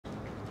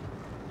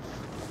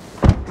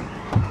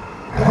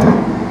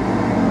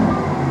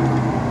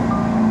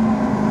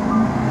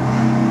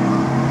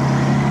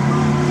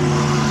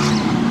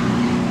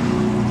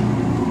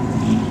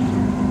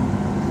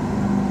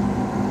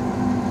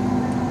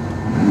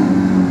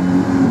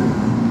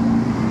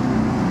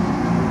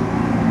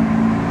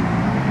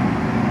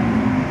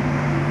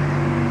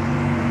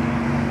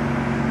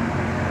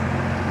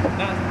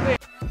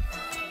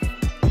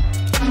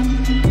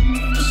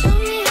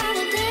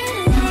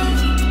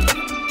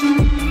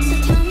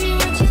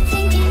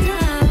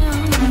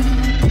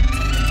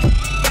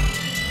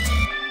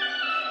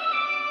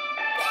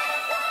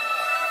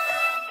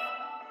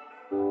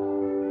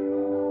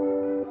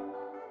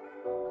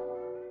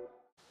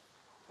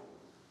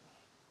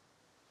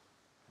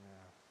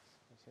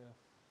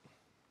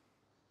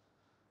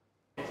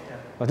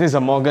But this is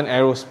a Morgan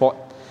Aero Sport.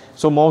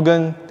 So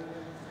Morgan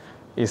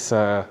is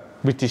a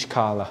British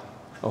car lah.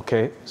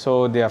 Okay,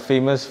 so they are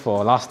famous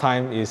for, last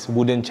time is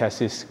wooden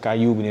chassis,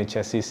 kayu punya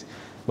chassis.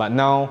 But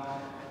now,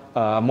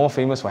 more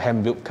famous for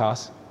hand-built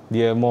cars.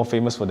 They are more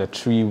famous for the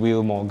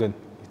three-wheel Morgan.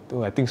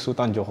 I think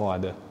Sultan Johor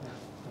ada.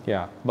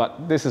 Yeah,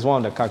 but this is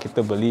one of the car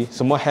kita beli.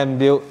 Semua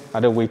hand-built,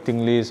 ada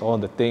waiting list, all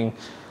the thing.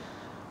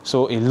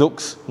 So it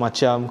looks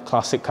macam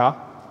classic car,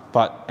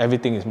 but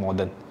everything is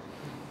modern.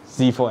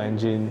 Z4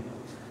 engine,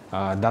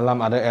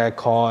 dalam ada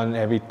aircon,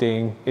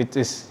 everything. It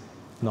is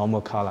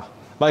normal car lah.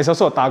 But it's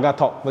also a Targa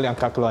top, boleh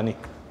angkat keluar ni.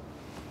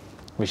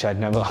 Which I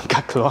never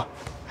angkat keluar.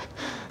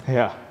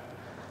 Yeah.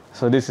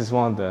 So this is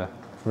one of the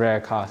rare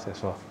cars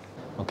as well.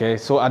 Okay,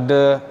 so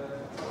ada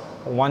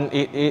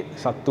 188,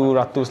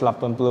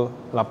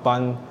 188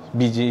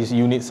 biji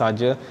unit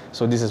saja.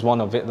 So this is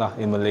one of it lah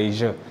in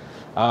Malaysia.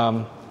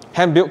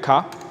 Hand-built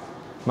car,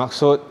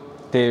 maksud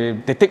they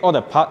take all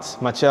the parts,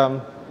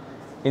 macam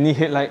ini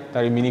headlight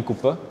dari Mini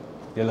Cooper,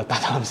 dia letak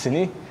dalam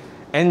sini.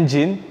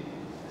 Engine,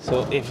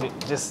 so if it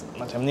just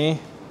macam ni,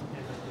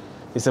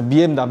 it's a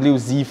BMW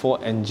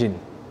Z4 engine.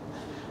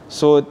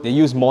 So they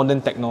use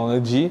modern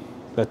technology,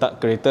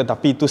 letak kereta,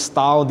 tapi itu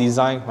style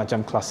design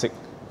macam classic.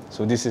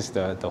 So this is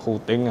the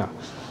whole thing lah.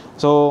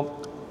 So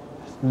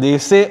they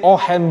say all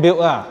hand built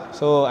lah.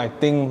 So I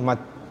think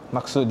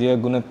maksud dia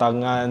guna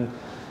tangan,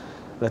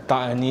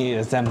 letak ni,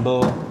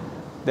 assemble.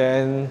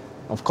 Then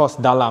of course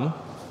dalam,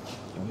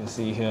 you can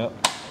see here.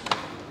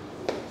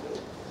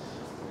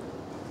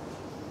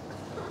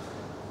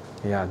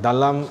 Yeah,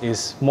 dalam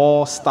is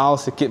more style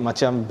sikit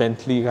macam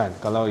Bentley kan.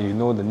 Kalau you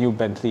know the new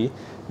Bentley,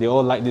 they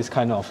all like this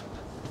kind of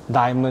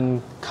diamond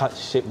cut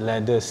shaped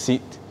leather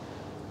seat.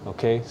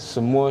 Okay,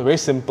 semua very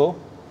simple,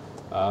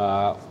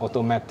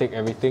 automatic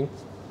everything.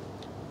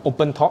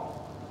 Open top,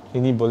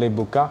 ini boleh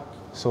buka.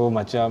 So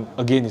macam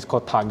again it's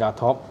called Targa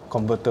top,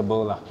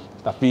 convertible lah.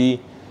 Tapi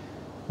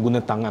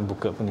guna tangan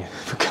buka punya,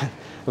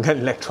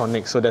 bukan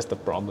electronic. So that's the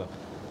problem.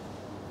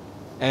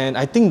 And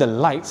I think the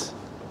lights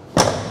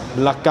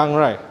belakang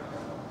right.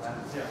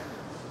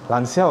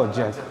 Lancia or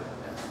Jag?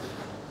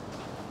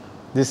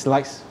 This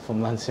lights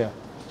from Lancia.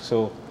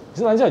 So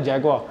is it Lancia or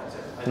Jaguar?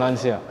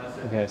 Lancia.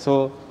 Okay,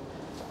 so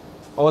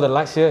all the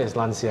lights here is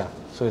Lancia.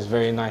 So it's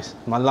very nice.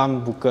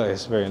 Malam buka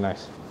is very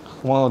nice.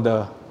 One of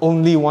the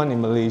only one in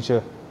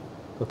Malaysia.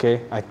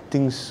 Okay, I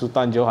think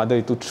Sultan Johor ada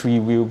itu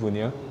three-wheel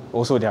punya.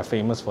 Also they are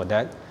famous for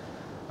that.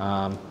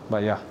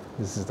 But yeah,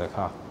 this is the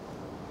car.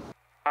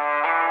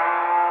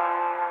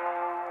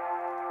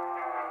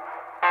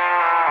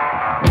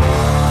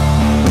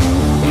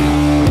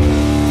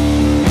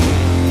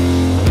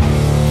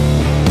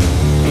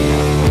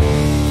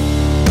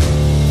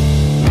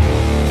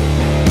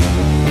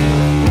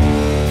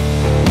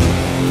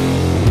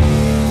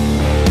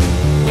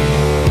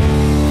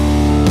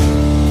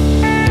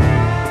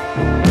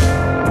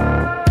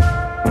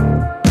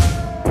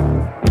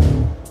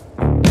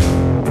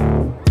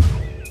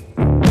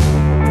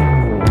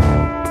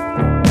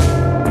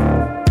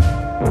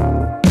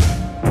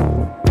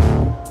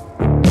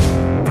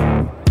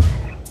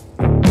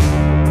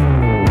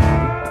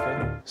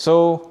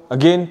 So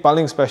again,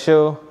 paling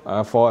special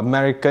for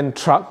American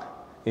truck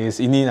is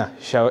ini lah,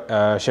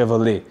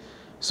 Chevrolet.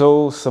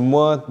 So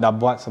semua dah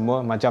buat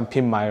semua macam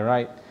Pin My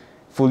Ride,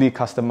 fully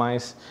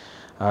customized.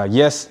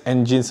 Yes,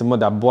 engine semua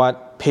dah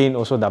buat, paint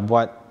also dah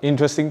buat.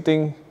 Interesting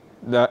thing,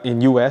 in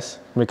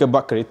US mereka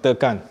buat kereta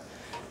kan,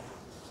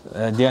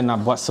 dia nak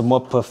buat semua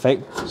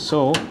perfect.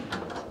 So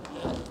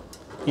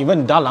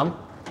even dalam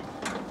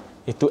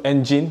itu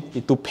engine,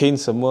 itu paint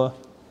semua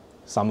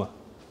sama.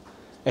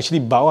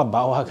 Actually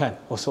bawah-bawah kan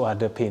also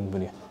ada paint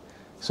punya.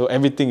 So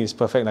everything is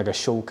perfect like a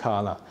show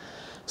car lah.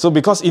 So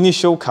because ini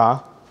show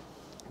car,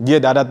 dia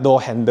dah ada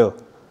door handle.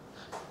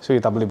 So you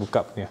tak boleh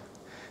buka punya.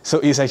 So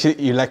it's actually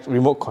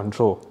remote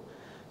control.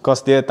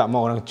 Because dia tak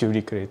mau orang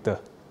curi kereta.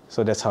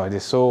 So that's how it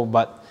is. So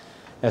but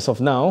as of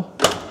now,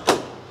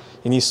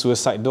 ini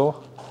suicide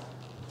door.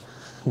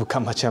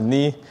 Bukan macam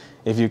ni.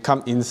 If you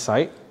come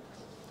inside,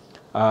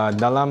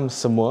 dalam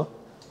semua,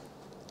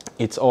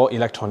 it's all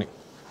electronic.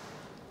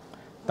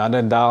 Tak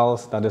ada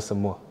dials, tak ada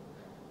semua.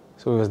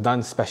 So it was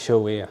done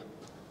special way.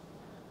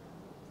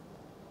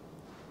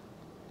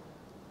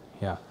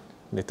 Yeah,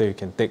 later you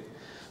can take.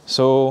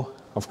 So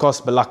of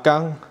course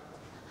belakang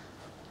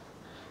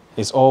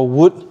is all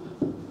wood.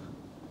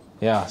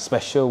 Yeah,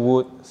 special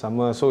wood,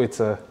 sama. So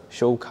it's a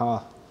show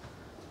car.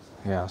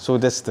 Yeah, so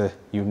that's the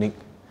unique.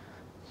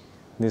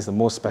 This is the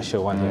most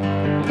special one here.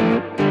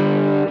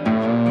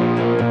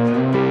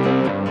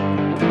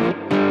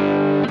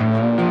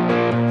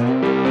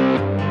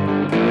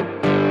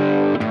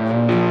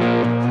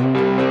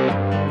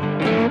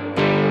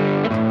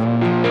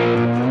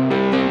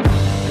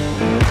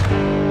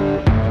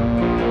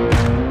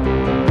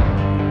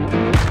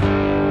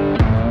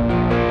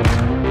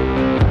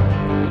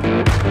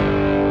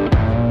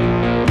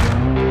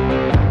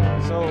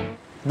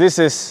 This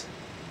is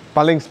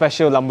paling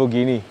special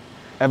Lamborghini,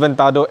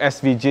 Aventador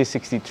SVJ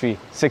 63.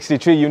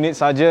 63 units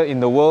saja in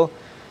the world.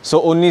 So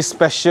only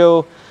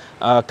special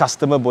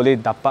customer boleh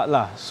dapat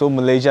lah. So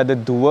Malaysia ada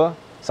dua,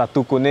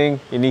 satu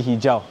kuning, ini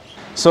hijau.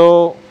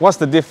 So what's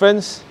the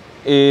difference?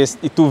 Is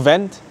itu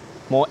vent,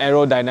 more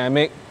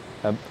aerodynamic,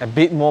 a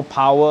bit more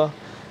power,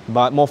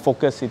 but more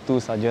focus itu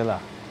sajalah.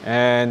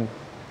 And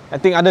I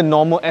think ada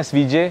normal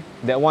SVJ,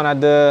 that one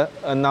ada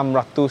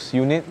 600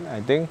 unit,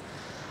 I think.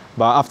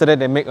 But after that,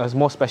 they make a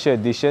more special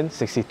edition,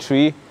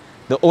 63.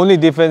 The only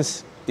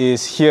difference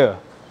is here,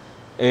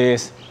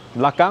 is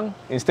belakang,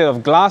 instead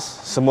of glass,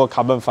 semua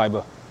carbon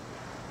fiber.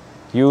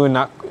 You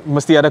nak,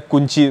 mesti ada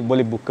kunci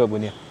boleh buka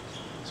punya.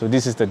 So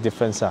this is the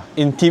difference lah.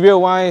 Interior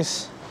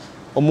wise,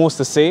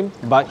 almost the same,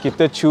 but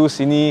kita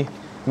choose ini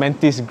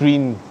mantis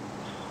green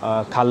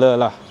color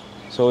lah.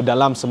 So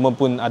dalam semua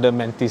pun ada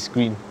mantis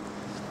green.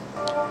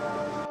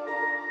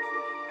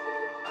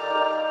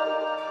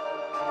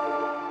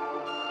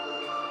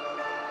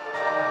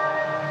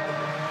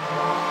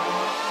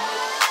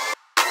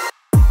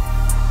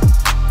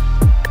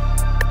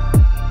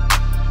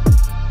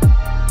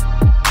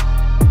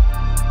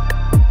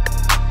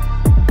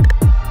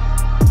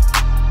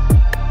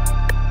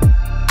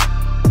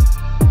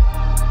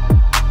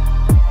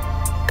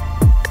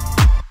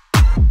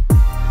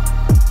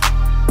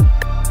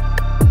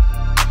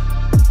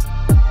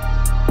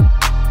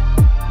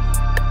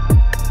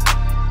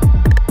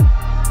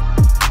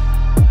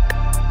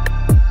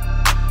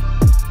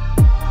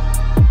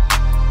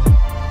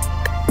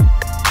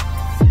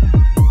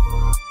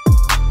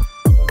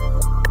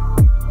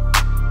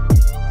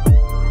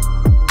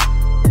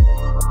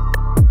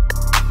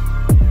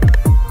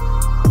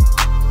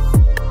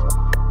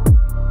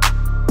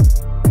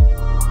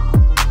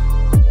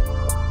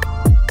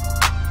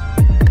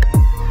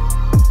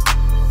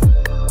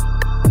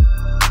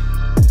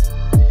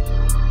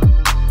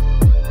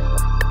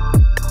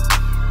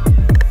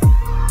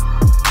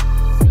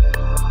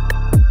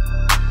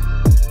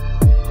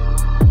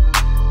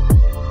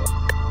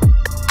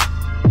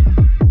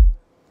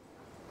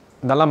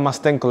 Dalam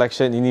Mustang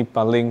Collection ini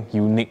paling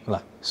unik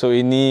lah. So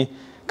ini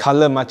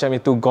color macam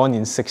itu Gone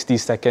in 60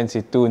 Seconds,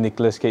 itu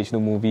Nicolas Cage no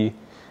movie,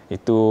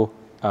 itu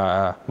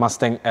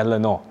Mustang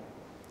Eleanor.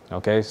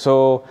 Okay,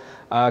 so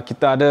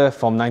kita ada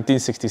from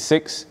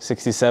 1966,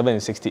 67 and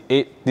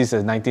 68. This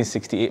is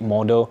 1968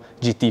 model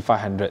GT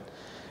 500.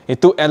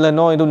 Itu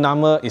Eleanor, itu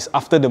nama is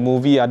after the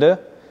movie ada,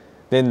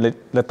 then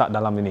letak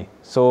dalam ini.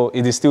 So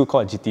it is still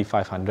called GT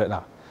 500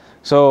 lah.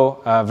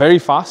 So very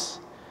fast.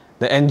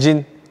 The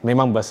engine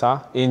memang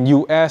besar. In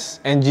US,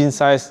 engine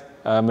size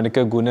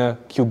mereka guna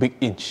cubic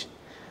inch.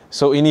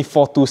 So ini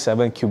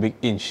 427 cubic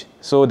inch.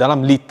 So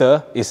dalam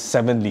liter is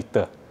 7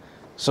 liter.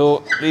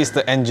 So this is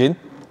the engine.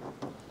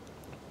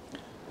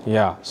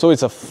 Yeah, so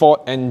it's a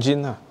Ford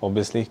engine lah,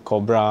 obviously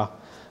Cobra.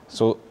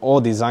 So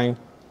all designed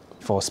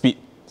for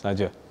speed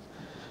saja.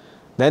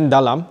 Then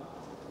dalam,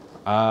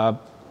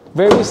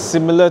 very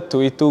similar to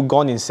itu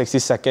Gone in 60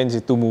 Seconds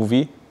itu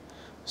movie.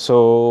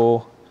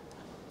 So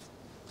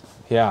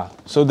yeah,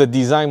 so the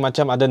design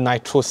macam ada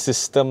nitro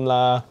system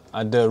lah,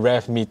 ada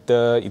rev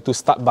meter, itu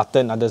start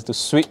button ada to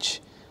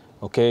switch.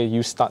 Okay,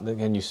 you start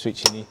then you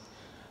switch ini.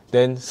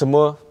 Then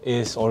semua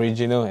is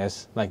original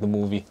as like the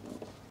movie.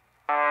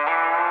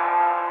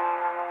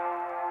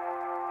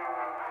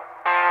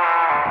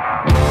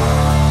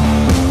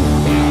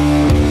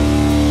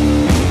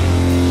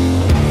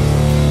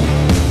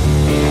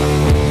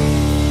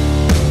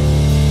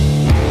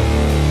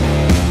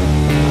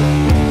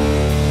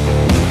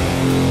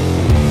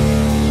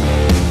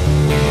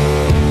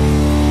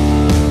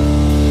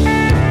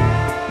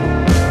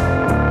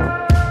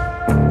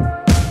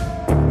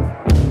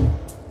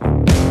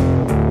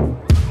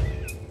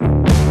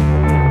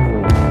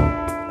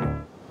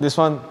 This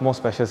one more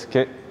special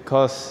sikit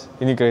because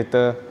ini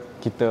kereta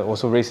kita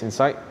also race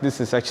inside. This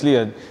is actually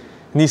a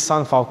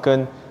Nissan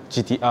Falken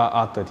GTR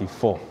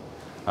R34,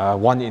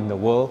 one in the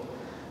world.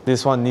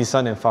 This one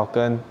Nissan and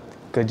Falken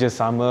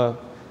kerjasama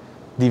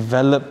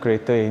develop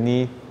kereta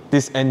ini.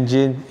 This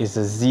engine is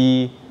a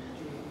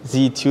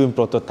Z-tune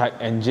prototype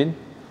engine,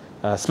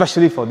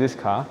 especially for this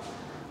car.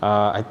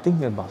 I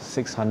think about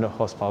 600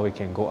 horsepower we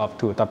can go up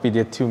to, tapi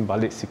dia tune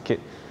balik sikit.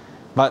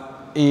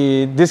 But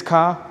this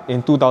car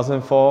in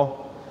 2004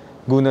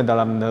 guna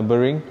dalam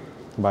Nürburgring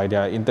by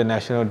their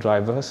international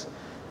drivers.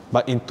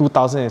 But in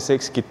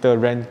 2006 kita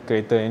rent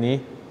kereta ini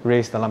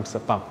race dalam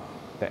Sepang,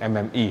 the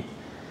MME.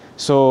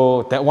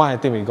 So that one I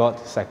think we got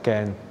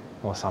second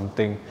or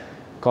something,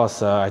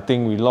 because I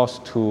think we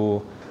lost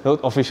to the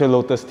official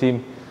Lotus team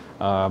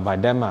by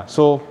them.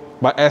 So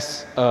but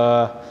as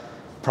a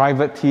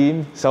private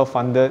team,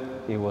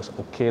 self-funded, it was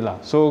okay lah.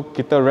 So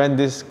kita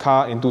rent this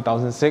car in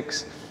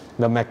 2006.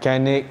 The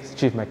mechanics,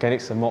 chief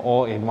mechanics, semua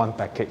all in one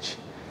package.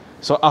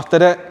 So after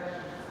that,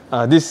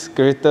 this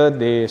kereta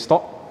they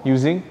stopped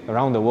using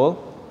around the world.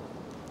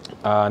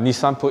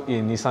 Nissan put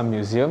in Nissan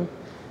Museum,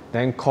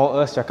 then call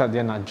us cakap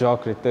dia nak jual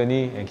kereta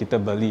ni, and kita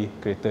beli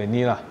kereta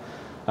ni lah.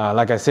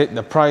 Like I said,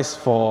 the price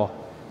for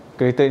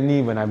kereta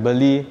ni when I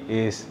beli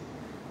is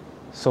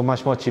so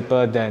much more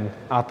cheaper than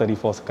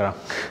R34 sekarang.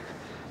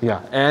 Yeah,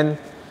 and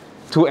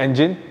two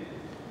engine.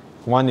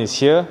 One is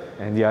here,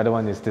 and the other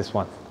one is this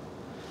one.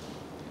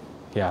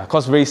 Yeah,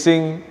 cause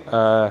racing,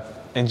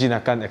 engine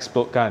akan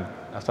explode kan.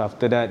 So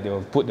after that, they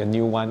will put the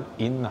new one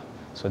in lah.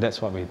 So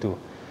that's what we do.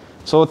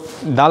 So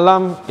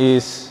dalam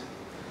is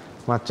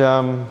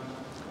macam,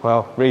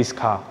 well, race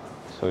car.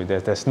 So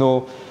there's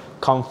no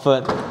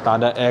comfort, tak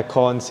ada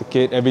aircon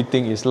sikit,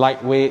 everything is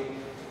lightweight.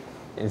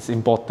 It's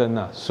important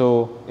lah.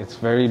 So it's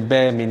very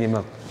bare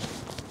minimum.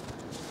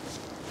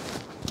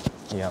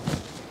 Yeah.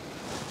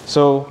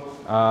 So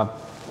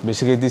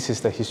basically this is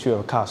the history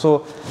of a car.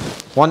 So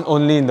one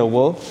only in the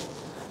world.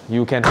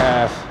 You can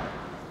have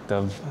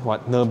the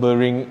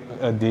Nürburgring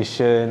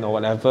edition or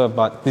whatever,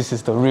 but this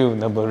is the real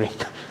Nürburgring.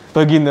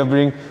 Pergi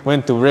Nürburgring,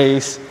 went to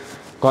race,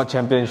 got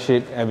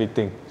championship,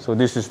 everything. So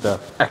this is the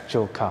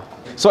actual car.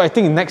 So I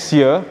think next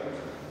year,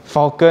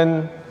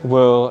 Falken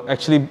will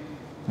actually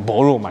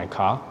borrow my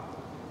car.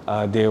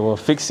 They will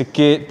fix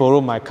sikit,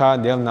 borrow my car.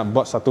 Dia nak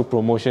buat satu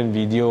promotion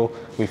video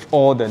with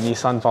all the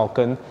Nissan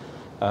Falken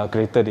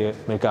kereta dia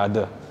mereka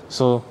ada.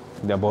 So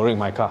they're borrowing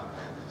my car.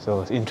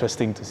 So it's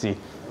interesting to see.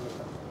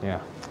 Yeah.